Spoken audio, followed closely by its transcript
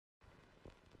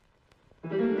So,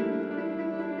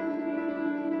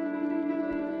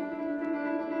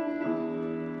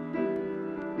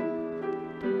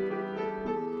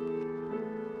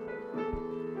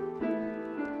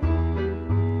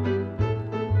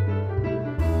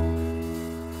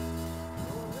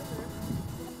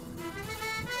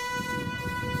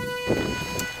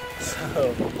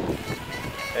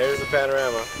 there's the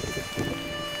panorama.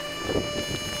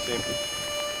 See,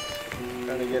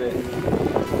 trying to get it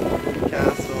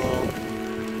castle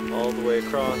all the way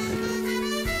across.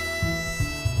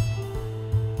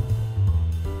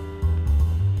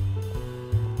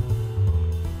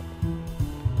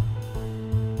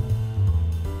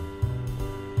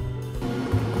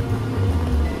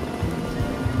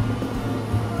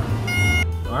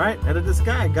 All right, headed to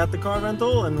Skye. Got the car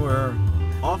rental, and we're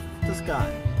off to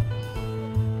Skye.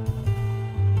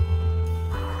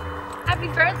 Happy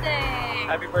birthday!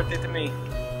 Happy birthday to me.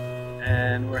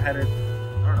 And we're headed,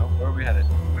 I don't know, where are we headed?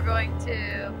 We're going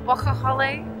to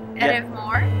Bochacholle,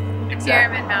 Edinburgh,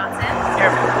 Pyramid Mountain.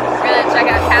 We're going to check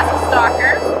out Castle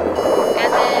Stalker.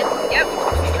 And then, yep,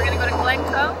 we're going to go to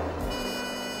Glencoe.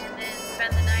 And then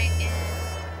spend the night in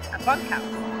a bunkhouse.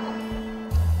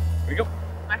 Here we go.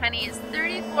 My honey is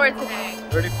 34 today.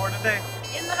 34 today.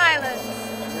 In the Highlands.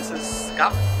 And this is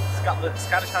Scotland,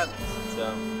 Scottish Highlands.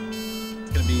 So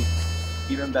it's gonna be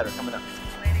even better coming up.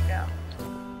 Way to go.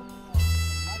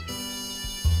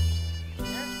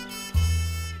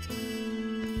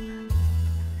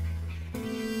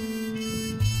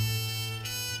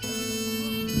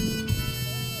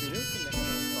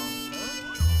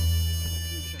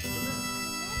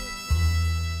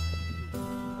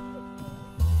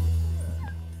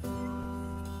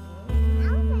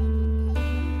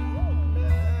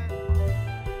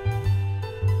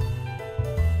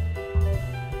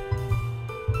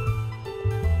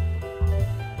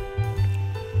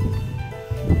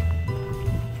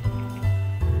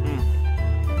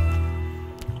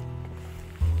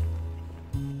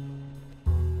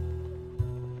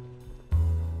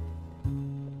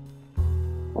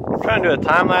 Trying to do a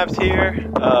time lapse here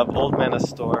of Old Manor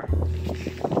Store.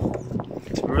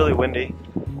 It's really windy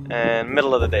and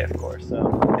middle of the day, of course.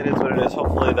 So it is what it is.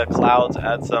 Hopefully the clouds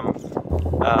add some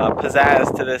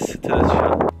pizzazz to this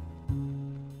shot.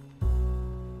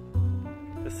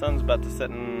 The sun's about to set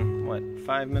in what,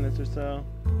 5 minutes or so,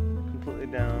 completely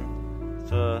down.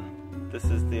 So this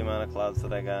is the amount of clouds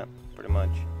that I got, pretty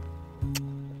much,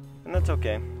 and that's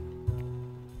okay.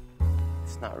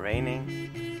 It's not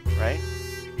raining, right?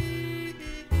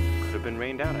 Could have been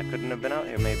rained out. I couldn't have been out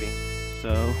here maybe.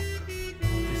 So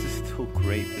this is still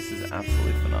great. This is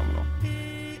absolutely phenomenal.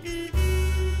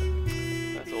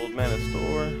 That's Old Manor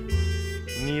Store.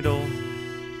 Needle.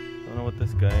 Don't know what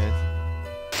this guy is.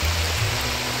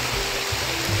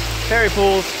 Fairy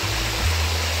pools.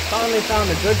 Finally found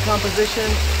a good composition.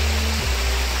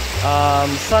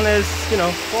 Sun is, you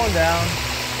know, going down.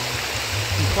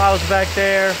 Some clouds back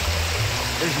there.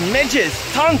 There's midges.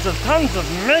 Tons of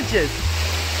midges.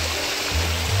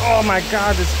 Oh my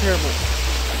god, this is terrible.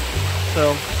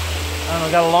 So, I don't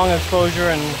know, got a long exposure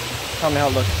and tell me how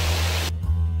it looks.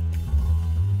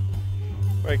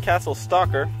 We're at Castle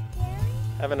Stalker,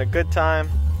 having a good time.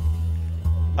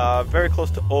 Very close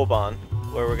to Oban,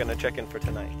 where we're gonna check in for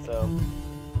tonight. So,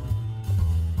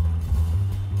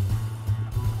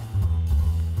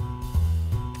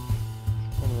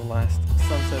 one of the last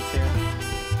sunsets here.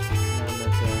 And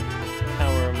at the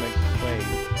Tower of McQuaid.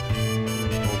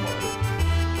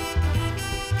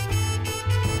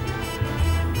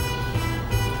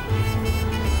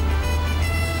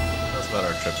 About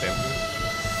our trip, Sam.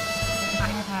 I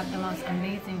have had the most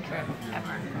amazing trip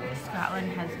ever.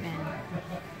 Scotland has been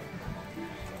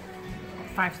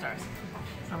 5 stars.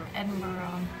 From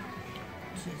Edinburgh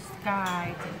to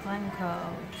Skye to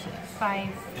Glencoe to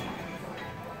Fife.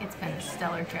 It's been a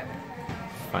stellar trip.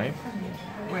 Fife?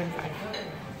 We're in Fife.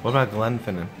 What about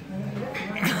Glenfinnan?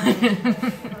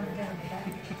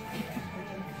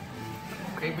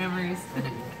 Great memories.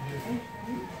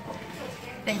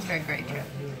 Thanks for a great trip.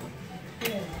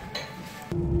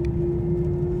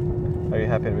 Are you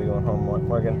happy to be going home,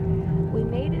 Morgan? We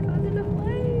made